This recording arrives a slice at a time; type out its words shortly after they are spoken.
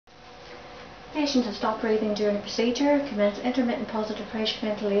Patient has stopped breathing during the procedure. Commence intermittent positive pressure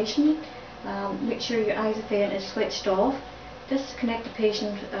ventilation. Make sure your isofane is switched off. Disconnect the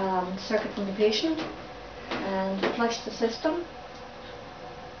patient circuit from the patient and flush the system.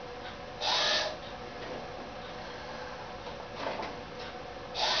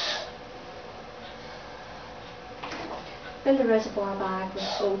 Fill the reservoir bag with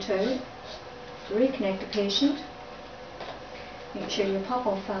O2. Reconnect the patient. Make sure your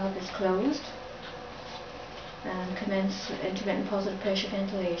pop-off valve is closed and commence intermittent positive pressure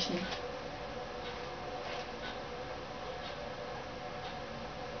ventilation.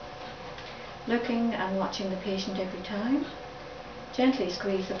 Looking and watching the patient every time. Gently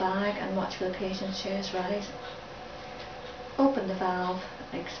squeeze the bag and watch for the patient's chest rise. Open the valve,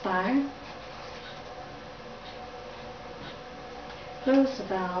 expire. Close the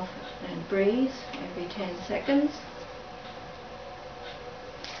valve and breathe every 10 seconds.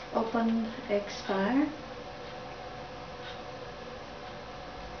 Open, expire.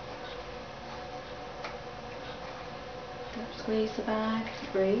 Squeeze the bag,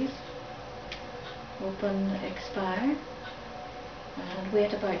 breathe. Open, expire. And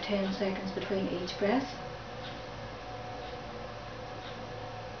wait about 10 seconds between each breath.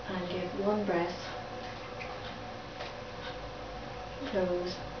 And give one breath.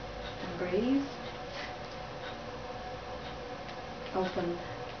 Close and breathe. Open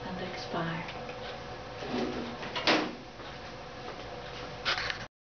and expire.